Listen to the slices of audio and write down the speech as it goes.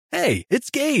Hey, it's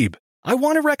Gabe. I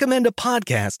want to recommend a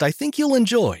podcast I think you'll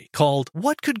enjoy called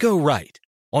What Could Go Right.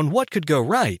 On What Could Go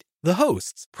Right, the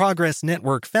hosts, Progress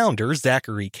Network founder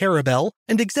Zachary Karabell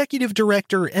and executive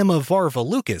director Emma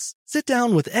Varva-Lucas, sit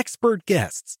down with expert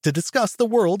guests to discuss the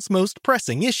world's most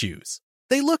pressing issues.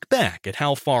 They look back at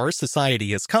how far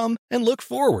society has come and look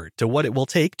forward to what it will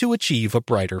take to achieve a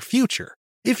brighter future.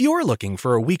 If you're looking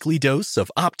for a weekly dose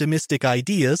of optimistic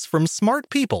ideas from smart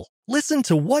people, listen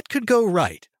to What Could Go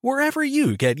Right wherever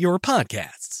you get your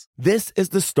podcasts. This is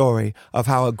the story of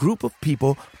how a group of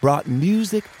people brought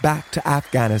music back to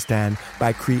Afghanistan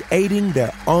by creating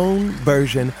their own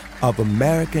version of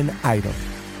American Idol.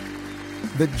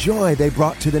 The joy they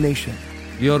brought to the nation.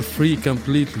 You're free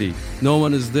completely. No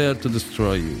one is there to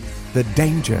destroy you. The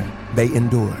danger they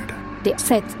endured. They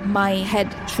said my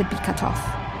head should be cut off.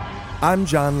 I'm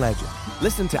John Legend.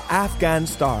 Listen to Afghan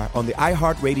Star on the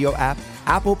iHeartRadio app,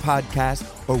 Apple Podcasts,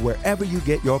 or wherever you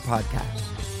get your podcasts.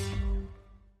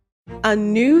 A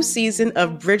new season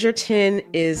of Bridgerton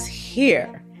is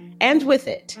here. And with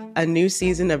it, a new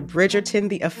season of Bridgerton,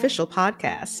 the official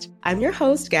podcast. I'm your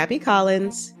host, Gabby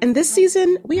Collins, and this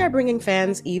season, we are bringing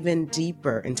fans even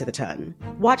deeper into the ton.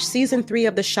 Watch season 3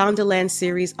 of the Shondaland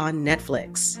series on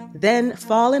Netflix. Then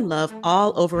fall in love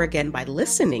all over again by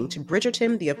listening to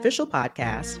Bridgerton, the official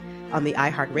podcast, on the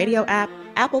iHeartRadio app,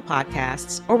 Apple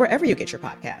Podcasts, or wherever you get your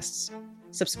podcasts.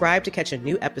 Subscribe to catch a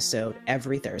new episode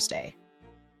every Thursday.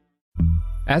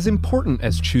 As important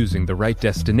as choosing the right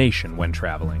destination when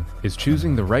traveling is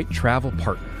choosing the right travel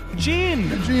partner. Gene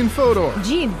Fodor.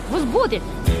 Gene was good.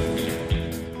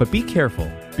 But be careful,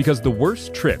 because the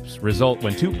worst trips result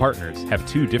when two partners have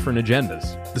two different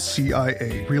agendas. The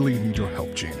CIA really need your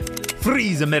help, Gene.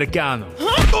 Freeze, Americano.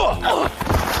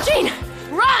 Gene,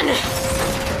 run!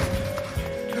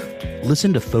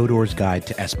 Listen to Fodor's Guide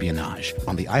to Espionage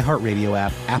on the iHeartRadio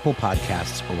app, Apple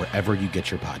Podcasts, or wherever you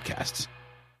get your podcasts.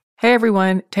 Hey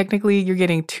everyone, technically you're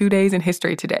getting 2 days in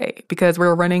history today because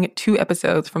we're running 2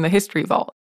 episodes from the History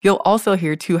Vault. You'll also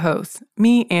hear 2 hosts,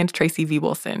 me and Tracy V.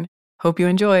 Wilson. Hope you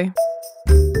enjoy.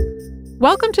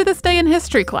 Welcome to This Day in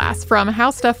History class from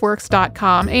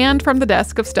HowStuffWorks.com and from the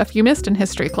desk of Stuff You Missed in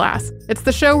History class. It's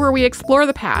the show where we explore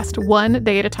the past one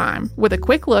day at a time with a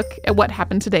quick look at what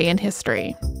happened today in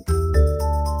history.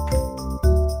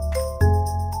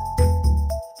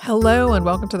 Hello and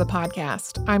welcome to the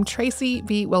podcast. I'm Tracy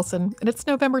V. Wilson, and it's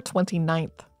November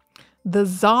 29th. The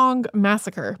Zong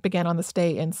Massacre began on this day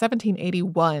in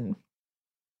 1781.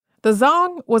 The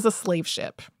Zong was a slave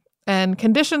ship, and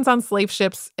conditions on slave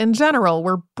ships in general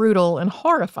were brutal and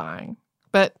horrifying.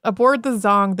 But aboard the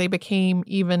Zong, they became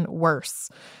even worse.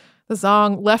 The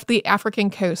Zong left the African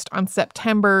coast on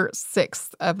September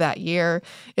 6th of that year.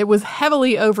 It was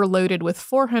heavily overloaded with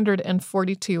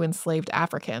 442 enslaved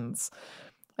Africans.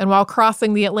 And while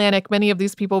crossing the Atlantic, many of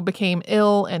these people became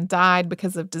ill and died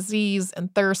because of disease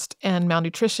and thirst and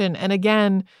malnutrition. And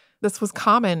again, this was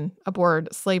common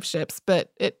aboard slave ships,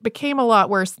 but it became a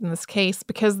lot worse in this case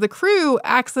because the crew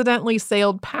accidentally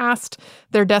sailed past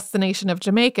their destination of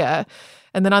Jamaica.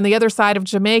 And then on the other side of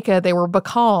Jamaica, they were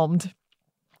becalmed.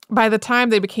 By the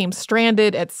time they became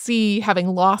stranded at sea, having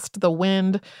lost the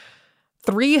wind,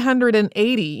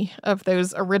 380 of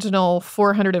those original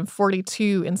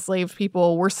 442 enslaved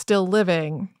people were still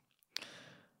living.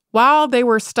 While they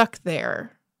were stuck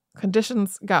there,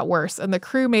 conditions got worse, and the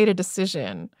crew made a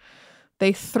decision.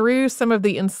 They threw some of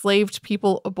the enslaved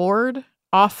people aboard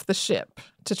off the ship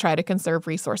to try to conserve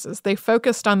resources. They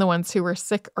focused on the ones who were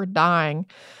sick or dying.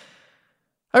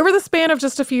 Over the span of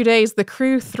just a few days, the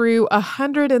crew threw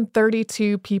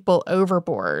 132 people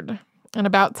overboard. And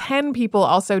about 10 people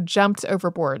also jumped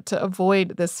overboard to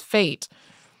avoid this fate.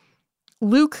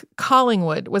 Luke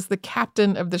Collingwood was the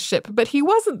captain of the ship, but he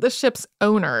wasn't the ship's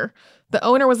owner. The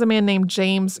owner was a man named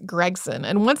James Gregson.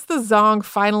 And once the Zong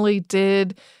finally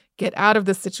did get out of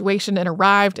this situation and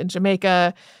arrived in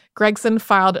Jamaica, Gregson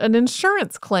filed an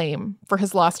insurance claim for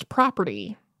his lost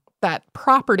property. That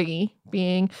property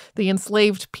being the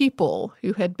enslaved people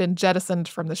who had been jettisoned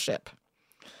from the ship.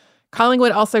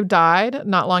 Collingwood also died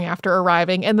not long after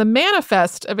arriving, and the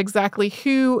manifest of exactly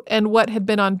who and what had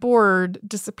been on board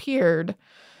disappeared.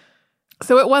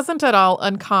 So it wasn't at all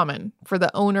uncommon for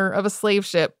the owner of a slave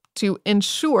ship to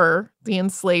insure the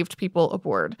enslaved people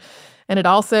aboard. And it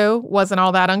also wasn't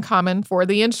all that uncommon for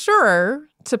the insurer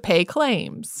to pay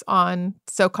claims on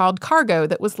so-called cargo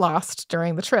that was lost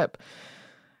during the trip.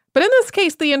 But in this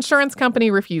case, the insurance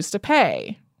company refused to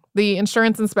pay. The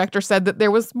insurance inspector said that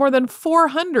there was more than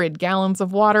 400 gallons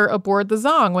of water aboard the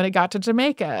Zong when it got to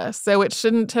Jamaica, so it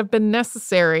shouldn't have been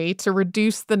necessary to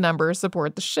reduce the numbers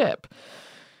aboard the ship.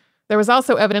 There was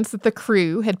also evidence that the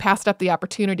crew had passed up the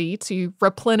opportunity to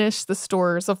replenish the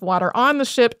stores of water on the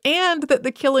ship and that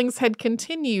the killings had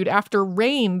continued after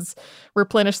rains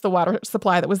replenished the water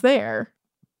supply that was there.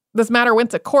 This matter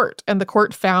went to court, and the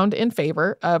court found in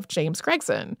favor of James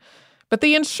Gregson. But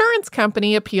the insurance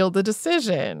company appealed the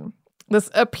decision. This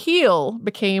appeal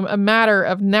became a matter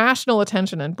of national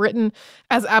attention in Britain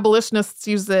as abolitionists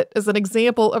used it as an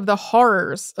example of the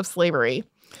horrors of slavery.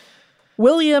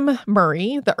 William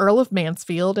Murray, the Earl of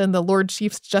Mansfield and the Lord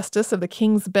Chief Justice of the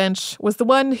King's Bench, was the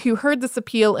one who heard this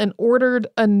appeal and ordered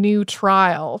a new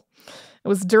trial. It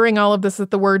was during all of this that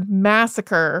the word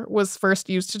massacre was first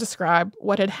used to describe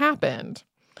what had happened.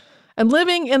 And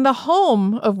living in the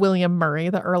home of William Murray,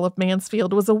 the Earl of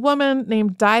Mansfield, was a woman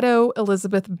named Dido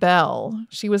Elizabeth Bell.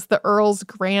 She was the Earl's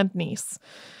grandniece.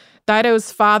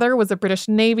 Dido's father was a British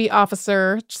Navy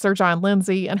officer, Sir John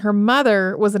Lindsay, and her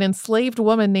mother was an enslaved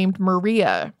woman named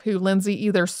Maria, who Lindsay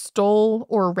either stole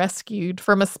or rescued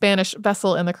from a Spanish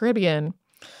vessel in the Caribbean.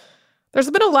 There's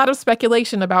been a lot of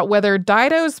speculation about whether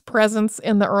Dido's presence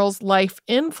in the Earl's life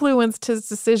influenced his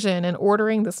decision in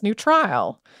ordering this new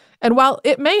trial. And while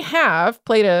it may have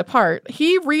played a part,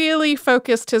 he really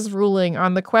focused his ruling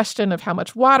on the question of how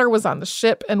much water was on the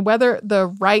ship and whether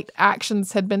the right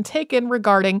actions had been taken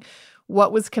regarding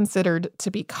what was considered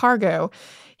to be cargo.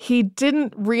 He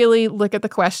didn't really look at the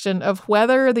question of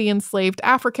whether the enslaved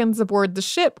Africans aboard the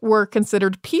ship were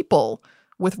considered people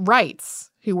with rights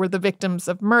who were the victims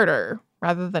of murder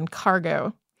rather than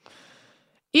cargo.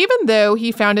 Even though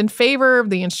he found in favor of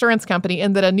the insurance company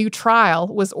and that a new trial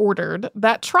was ordered,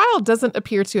 that trial doesn't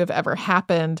appear to have ever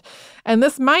happened. And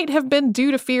this might have been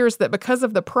due to fears that because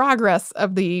of the progress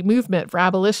of the movement for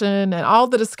abolition and all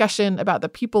the discussion about the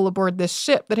people aboard this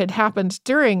ship that had happened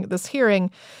during this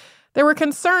hearing, there were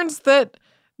concerns that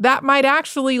that might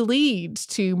actually lead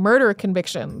to murder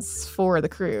convictions for the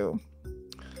crew.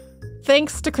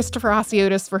 Thanks to Christopher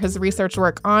Hasiotis for his research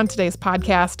work on today's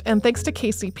podcast, and thanks to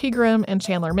Casey Pegram and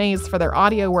Chandler Mays for their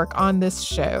audio work on this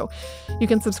show. You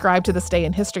can subscribe to This Day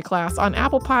in History class on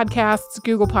Apple Podcasts,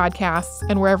 Google Podcasts,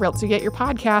 and wherever else you get your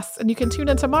podcasts, and you can tune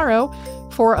in tomorrow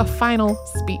for a final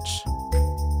speech.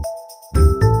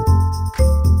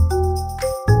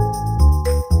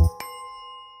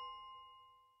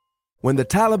 When the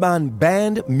Taliban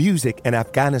banned music in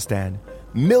Afghanistan,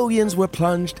 millions were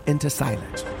plunged into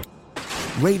silence.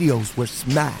 Radios were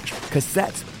smashed,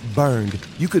 cassettes burned.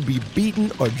 You could be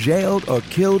beaten or jailed or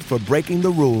killed for breaking the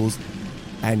rules.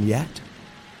 And yet,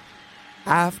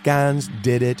 Afghans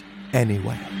did it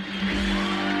anyway.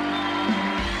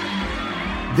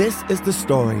 This is the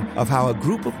story of how a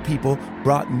group of people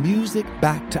brought music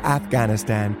back to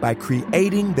Afghanistan by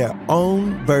creating their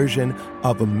own version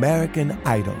of American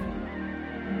Idol.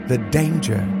 The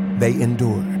danger they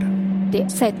endured. They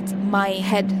said my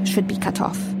head should be cut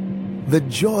off. The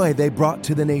joy they brought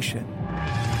to the nation.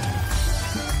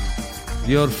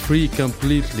 You're free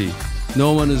completely.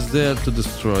 No one is there to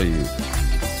destroy you.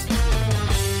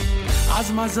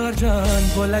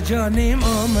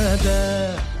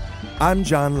 I'm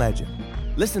John Legend.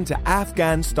 Listen to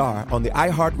Afghan Star on the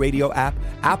iHeartRadio app,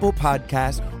 Apple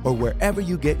Podcasts, or wherever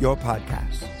you get your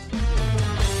podcasts.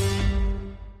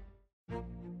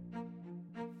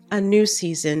 A new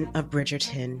season of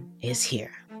Bridgerton is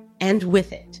here. And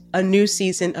with it, a new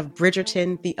season of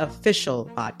Bridgerton, the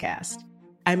official podcast.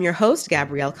 I'm your host,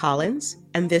 Gabrielle Collins,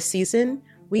 and this season,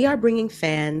 we are bringing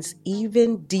fans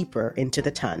even deeper into the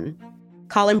ton.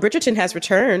 Colin Bridgerton has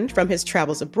returned from his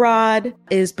travels abroad.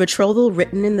 Is betrothal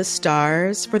written in the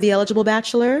stars for the eligible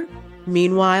bachelor?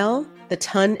 Meanwhile, the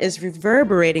ton is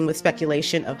reverberating with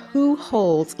speculation of who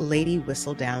holds Lady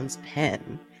Whistledown's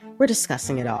pen. We're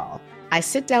discussing it all. I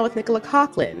sit down with Nicola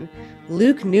Coughlan,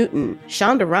 Luke Newton,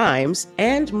 Shonda Rhimes,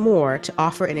 and more to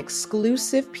offer an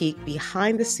exclusive peek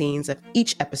behind the scenes of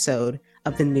each episode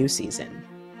of the new season.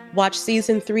 Watch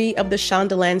season 3 of the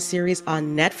Shondaland series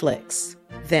on Netflix.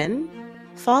 Then,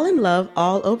 fall in love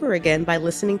all over again by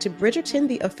listening to Bridgerton,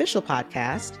 the official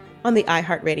podcast, on the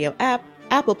iHeartRadio app,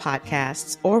 Apple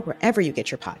Podcasts, or wherever you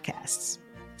get your podcasts.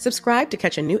 Subscribe to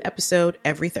catch a new episode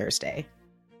every Thursday.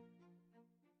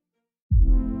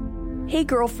 Hey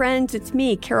girlfriends, it's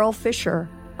me, Carol Fisher.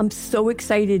 I'm so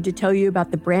excited to tell you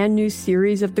about the brand new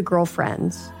series of The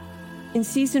Girlfriends. In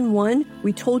season 1,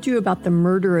 we told you about the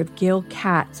murder of Gail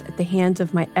Katz at the hands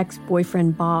of my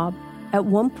ex-boyfriend Bob. At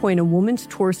one point, a woman's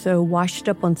torso washed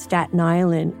up on Staten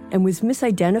Island and was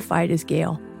misidentified as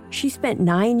Gail. She spent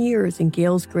 9 years in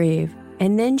Gail's grave,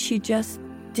 and then she just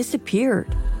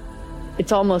disappeared.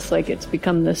 It's almost like it's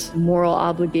become this moral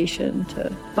obligation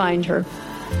to find her.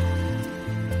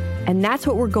 And that's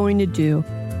what we're going to do.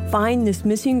 find this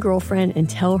missing girlfriend and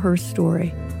tell her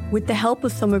story. With the help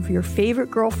of some of your favorite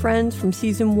girlfriends from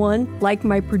season 1, like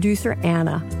my producer,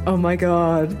 Anna. Oh my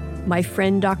God. My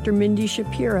friend, Dr. Mindy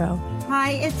Shapiro.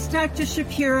 Hi, it's Dr.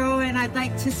 Shapiro, and I'd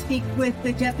like to speak with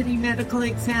the Deputy Medical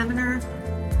Examiner.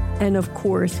 And of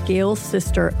course, Gail's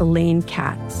sister, Elaine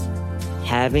Katz.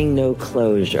 Having no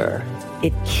closure,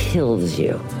 it kills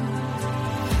you.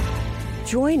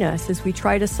 Join us as we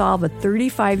try to solve a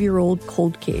 35-year-old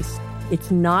cold case. It's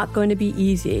not going to be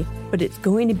easy, but it's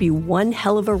going to be one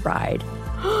hell of a ride.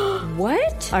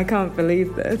 What? I can't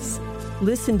believe this.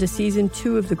 Listen to season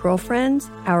 2 of The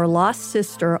Girlfriends, Our Lost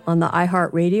Sister on the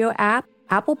iHeartRadio app,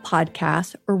 Apple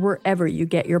Podcasts, or wherever you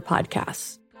get your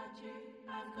podcasts.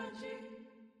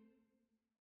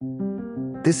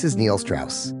 This is Neil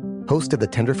Strauss, host of the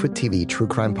Tenderfoot TV true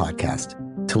crime podcast,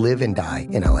 To Live and Die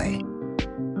in LA.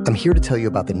 I'm here to tell you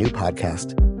about the new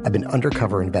podcast I've been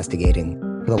undercover investigating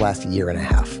for the last year and a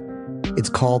half. It's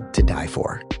called To Die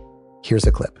For. Here's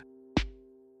a clip.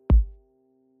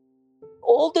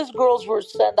 All these girls were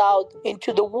sent out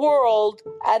into the world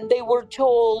and they were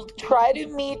told, try to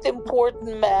meet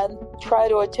important men, try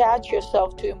to attach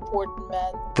yourself to important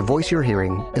men. The voice you're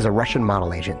hearing is a Russian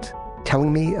model agent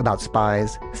telling me about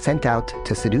spies sent out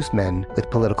to seduce men with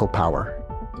political power.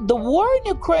 The war in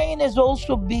Ukraine is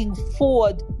also being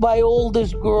fought by all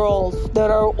these girls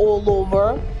that are all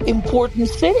over important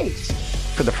cities.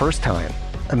 For the first time,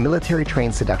 a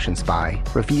military-trained seduction spy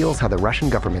reveals how the Russian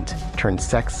government turned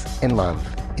sex and love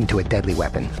into a deadly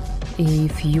weapon.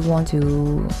 If you want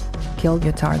to kill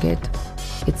your target,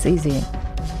 it's easy.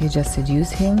 You just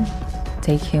seduce him,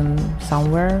 take him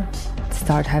somewhere,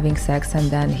 start having sex,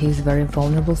 and then he's very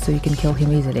vulnerable, so you can kill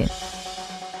him easily.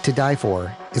 To Die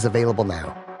For is available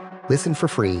now. Listen for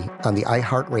free on the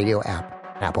iHeartRadio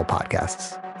app, Apple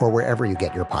Podcasts, or wherever you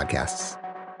get your podcasts.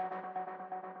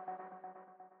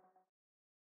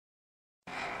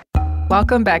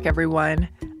 Welcome back, everyone.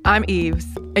 I'm Eves,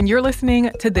 and you're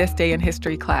listening to This Day in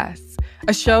History Class,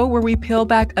 a show where we peel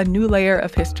back a new layer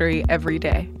of history every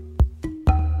day.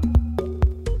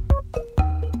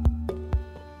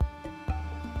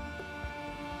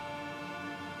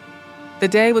 The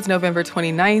day was November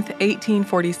 29th,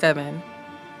 1847.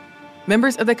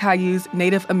 Members of the Cayuse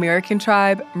Native American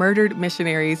tribe murdered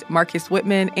missionaries Marcus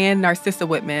Whitman and Narcissa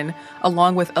Whitman,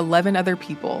 along with 11 other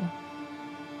people.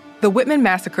 The Whitman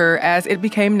Massacre, as it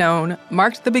became known,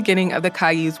 marked the beginning of the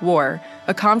Cayuse War,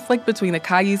 a conflict between the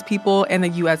Cayuse people and the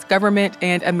U.S. government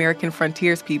and American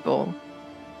frontiers people.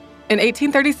 In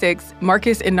 1836,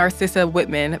 Marcus and Narcissa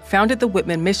Whitman founded the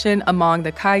Whitman Mission among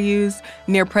the Cayuse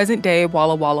near present-day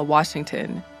Walla Walla,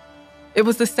 Washington. It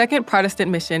was the second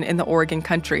Protestant mission in the Oregon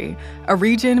Country, a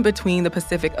region between the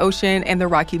Pacific Ocean and the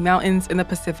Rocky Mountains in the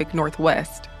Pacific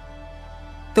Northwest.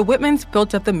 The Whitmans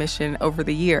built up the mission over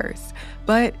the years,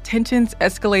 but tensions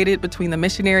escalated between the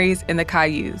missionaries and the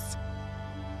Cayuse.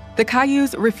 The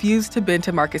Cayuse refused to bend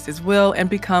to Marcus's will and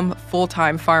become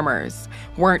full-time farmers,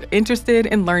 weren't interested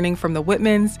in learning from the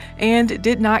Whitmans, and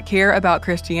did not care about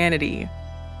Christianity.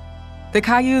 The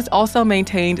Cayuse also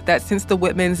maintained that since the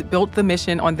Whitmans built the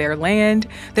mission on their land,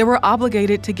 they were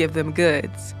obligated to give them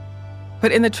goods.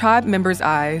 But in the tribe members'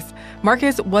 eyes,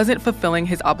 Marcus wasn't fulfilling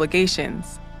his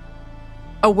obligations.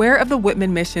 Aware of the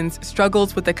Whitman mission's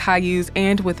struggles with the Cayuse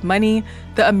and with money,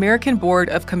 the American Board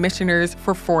of Commissioners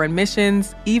for Foreign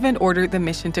Missions even ordered the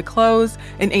mission to close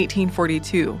in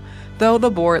 1842, though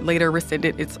the board later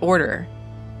rescinded its order.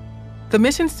 The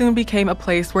mission soon became a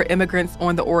place where immigrants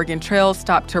on the Oregon Trail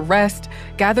stopped to rest,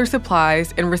 gather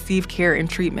supplies, and receive care and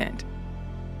treatment.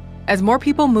 As more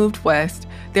people moved west,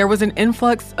 there was an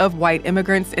influx of white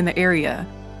immigrants in the area.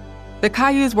 The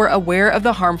Cayuse were aware of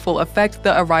the harmful effect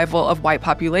the arrival of white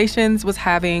populations was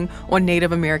having on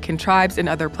Native American tribes in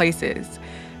other places.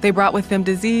 They brought with them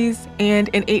disease, and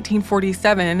in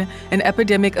 1847, an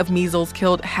epidemic of measles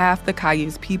killed half the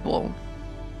Cayuse people.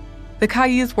 The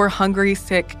Cayuse were hungry,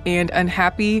 sick, and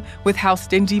unhappy with how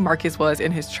stingy Marcus was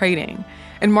in his trading,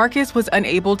 and Marcus was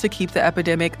unable to keep the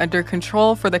epidemic under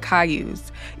control for the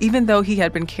Cayuse, even though he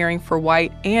had been caring for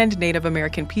white and Native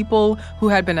American people who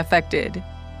had been affected.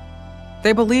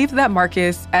 They believed that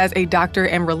Marcus, as a doctor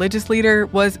and religious leader,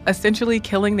 was essentially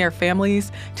killing their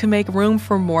families to make room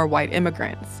for more white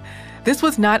immigrants. This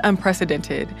was not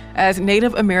unprecedented, as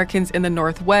Native Americans in the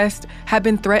Northwest had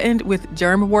been threatened with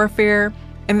germ warfare,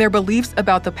 and their beliefs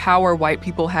about the power white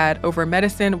people had over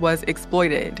medicine was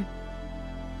exploited.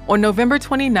 On November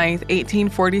 29,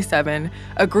 1847,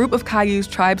 a group of Cayuse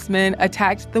tribesmen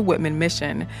attacked the Whitman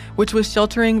Mission, which was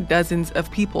sheltering dozens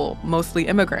of people, mostly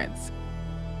immigrants.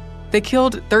 They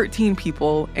killed 13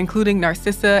 people, including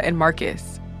Narcissa and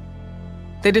Marcus.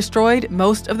 They destroyed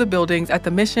most of the buildings at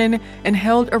the mission and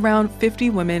held around 50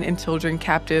 women and children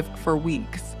captive for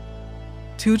weeks.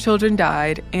 2 children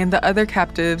died, and the other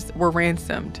captives were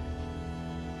ransomed.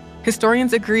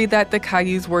 Historians agree that the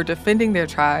Cayuse were defending their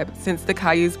tribe since the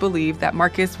Cayuse believed that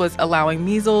Marcus was allowing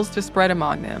measles to spread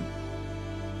among them.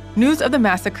 News of the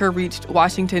massacre reached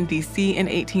Washington, D.C. in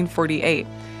 1848,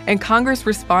 and Congress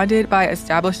responded by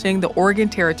establishing the Oregon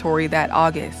Territory that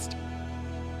August.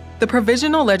 The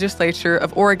Provisional Legislature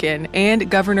of Oregon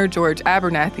and Governor George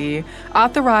Abernathy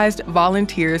authorized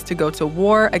volunteers to go to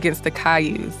war against the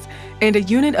Cayuse, and a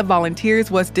unit of volunteers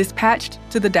was dispatched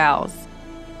to the Dalles.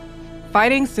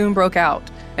 Fighting soon broke out,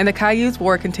 and the Cayuse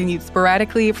War continued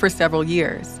sporadically for several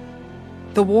years.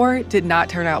 The war did not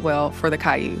turn out well for the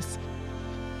Cayuse.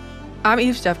 I'm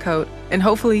Eve Jeffcoat, and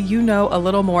hopefully you know a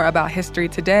little more about history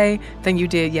today than you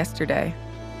did yesterday.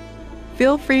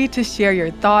 Feel free to share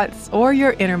your thoughts or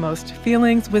your innermost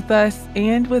feelings with us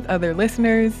and with other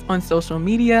listeners on social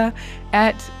media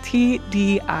at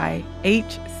TDIHC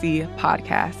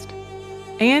Podcast.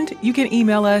 And you can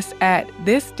email us at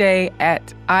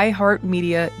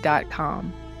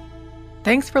thisday@iheartmedia.com.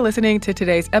 Thanks for listening to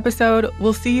today's episode.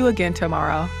 We'll see you again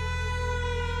tomorrow.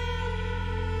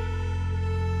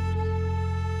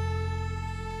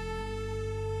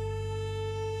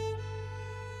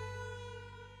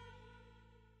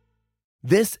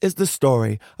 This is the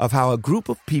story of how a group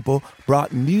of people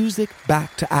brought music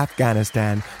back to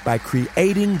Afghanistan by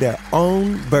creating their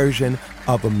own version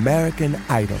of American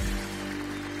Idol.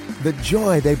 The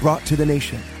joy they brought to the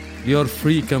nation. You're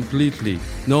free completely.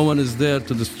 No one is there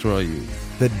to destroy you.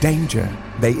 The danger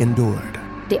they endured.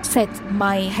 They said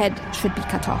my head should be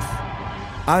cut off.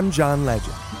 I'm John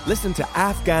Legend. Listen to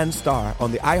Afghan Star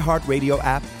on the iHeartRadio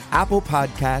app, Apple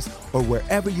Podcasts, or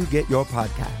wherever you get your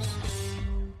podcasts.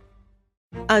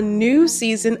 A new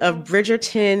season of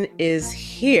Bridgerton is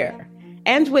here.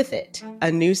 And with it,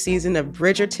 a new season of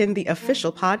Bridgerton, the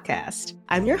official podcast.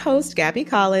 I'm your host, Gabby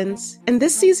Collins, and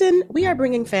this season, we are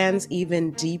bringing fans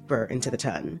even deeper into the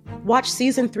ton. Watch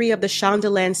season 3 of the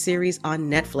Shondaland series on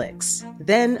Netflix.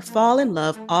 Then fall in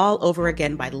love all over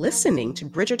again by listening to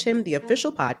Bridgerton, the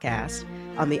official podcast,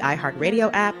 on the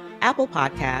iHeartRadio app, Apple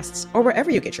Podcasts, or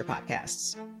wherever you get your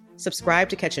podcasts. Subscribe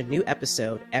to catch a new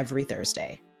episode every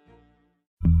Thursday.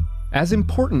 As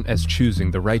important as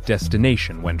choosing the right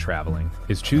destination when traveling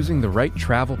is choosing the right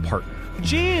travel partner.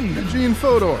 Gene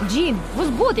Fodor. Gene,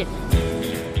 возбудит.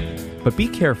 But be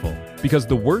careful, because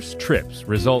the worst trips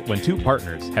result when 2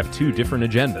 partners have 2 different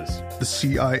agendas. The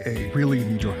CIA really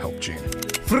need your help, Gene.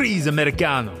 Freeze,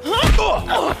 Americano.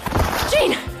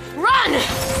 Gene, run!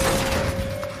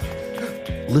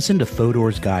 Listen to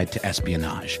Fodor's Guide to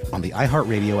Espionage on the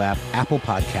iHeartRadio app, Apple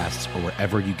Podcasts, or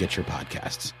wherever you get your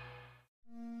podcasts.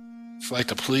 It's like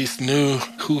the police knew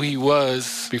who he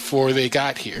was before they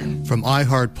got here. From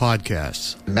iHeart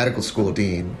Podcasts. The medical school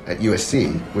dean at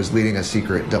USC was leading a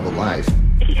secret double life.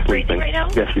 Is he breathing right now?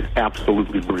 Yes, he's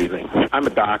absolutely breathing. I'm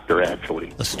a doctor,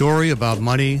 actually. A story about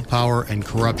money, power, and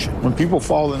corruption. When people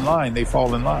fall in line, they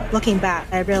fall in line. Looking back,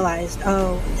 I realized,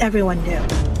 everyone knew.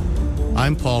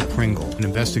 I'm Paul Pringle, an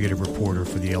investigative reporter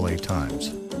for the LA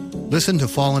Times. Listen to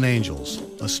Fallen Angels,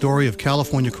 a story of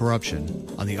California corruption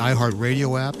on the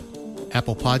iHeartRadio app,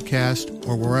 Apple Podcast,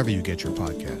 or wherever you get your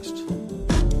podcasts.